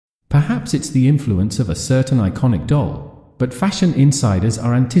Perhaps it's the influence of a certain iconic doll, but fashion insiders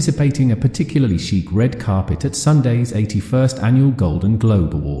are anticipating a particularly chic red carpet at Sunday's 81st Annual Golden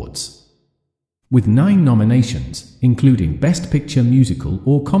Globe Awards. With 9 nominations, including Best Picture Musical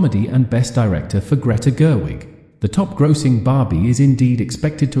or Comedy and Best Director for Greta Gerwig, the top-grossing Barbie is indeed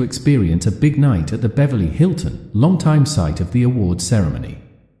expected to experience a big night at the Beverly Hilton, longtime site of the awards ceremony.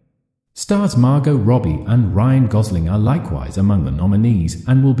 Stars Margot Robbie and Ryan Gosling are likewise among the nominees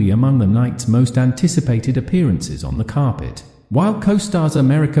and will be among the night's most anticipated appearances on the carpet, while co-stars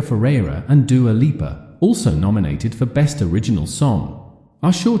America Ferrera and Dua Lipa, also nominated for Best Original Song,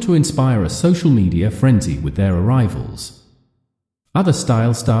 are sure to inspire a social media frenzy with their arrivals. Other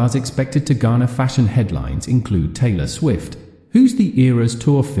style stars expected to garner fashion headlines include Taylor Swift, whose The Eras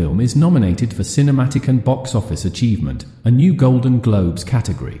Tour film is nominated for Cinematic and Box Office Achievement, a new Golden Globes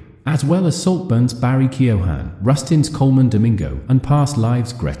category, as well as Saltburn's Barry Keoghan, Rustin's Coleman Domingo, and Past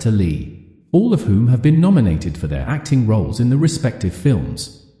Lives' Greta Lee, all of whom have been nominated for their acting roles in the respective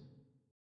films.